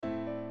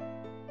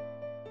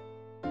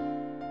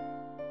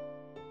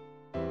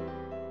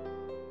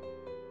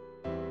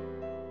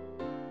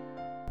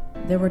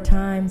There were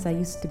times I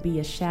used to be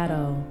a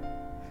shadow,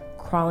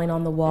 crawling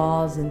on the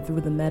walls and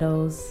through the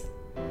meadows,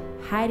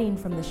 hiding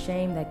from the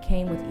shame that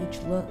came with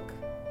each look.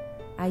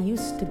 I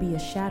used to be a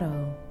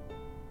shadow.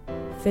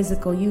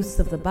 Physical use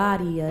of the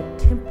body, a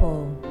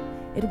temple.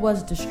 It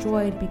was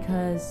destroyed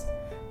because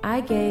I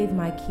gave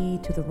my key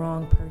to the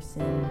wrong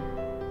person.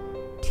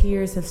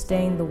 Tears have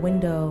stained the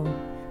window.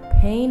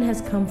 Pain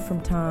has come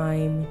from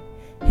time.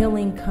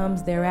 Healing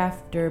comes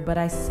thereafter, but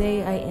I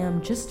say I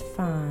am just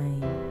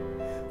fine.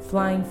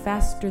 Flying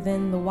faster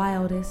than the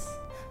wildest,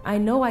 I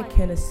know I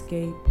can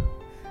escape.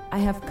 I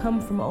have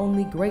come from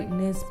only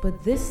greatness,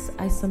 but this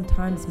I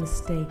sometimes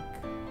mistake.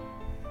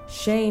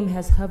 Shame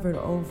has hovered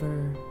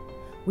over.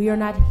 We are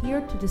not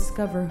here to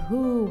discover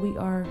who, we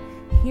are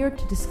here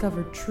to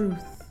discover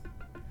truth.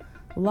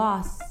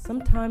 Lost,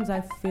 sometimes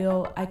I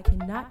feel I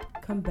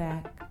cannot come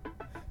back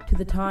to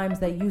the times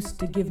that used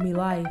to give me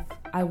life.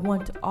 I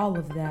want all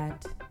of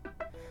that.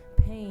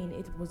 Pain,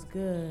 it was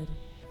good.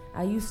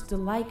 I used to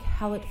like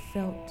how it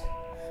felt.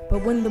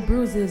 But when the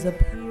bruises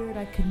appeared,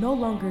 I could no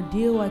longer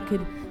deal. I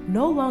could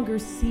no longer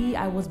see.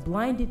 I was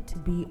blinded to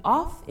be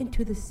off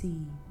into the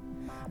sea.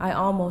 I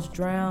almost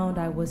drowned.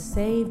 I was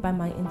saved by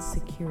my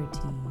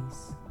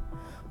insecurities.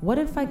 What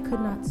if I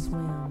could not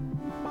swim?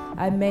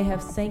 I may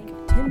have sank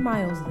 10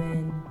 miles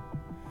then.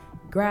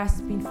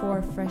 Grasping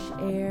for fresh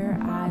air,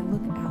 I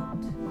look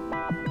out.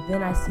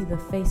 Then I see the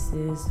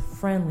faces,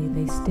 friendly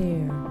they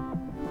stare.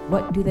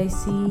 What do they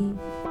see?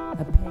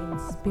 A pain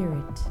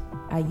spirit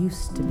I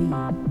used to be.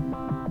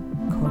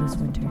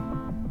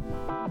 Coldeswynter.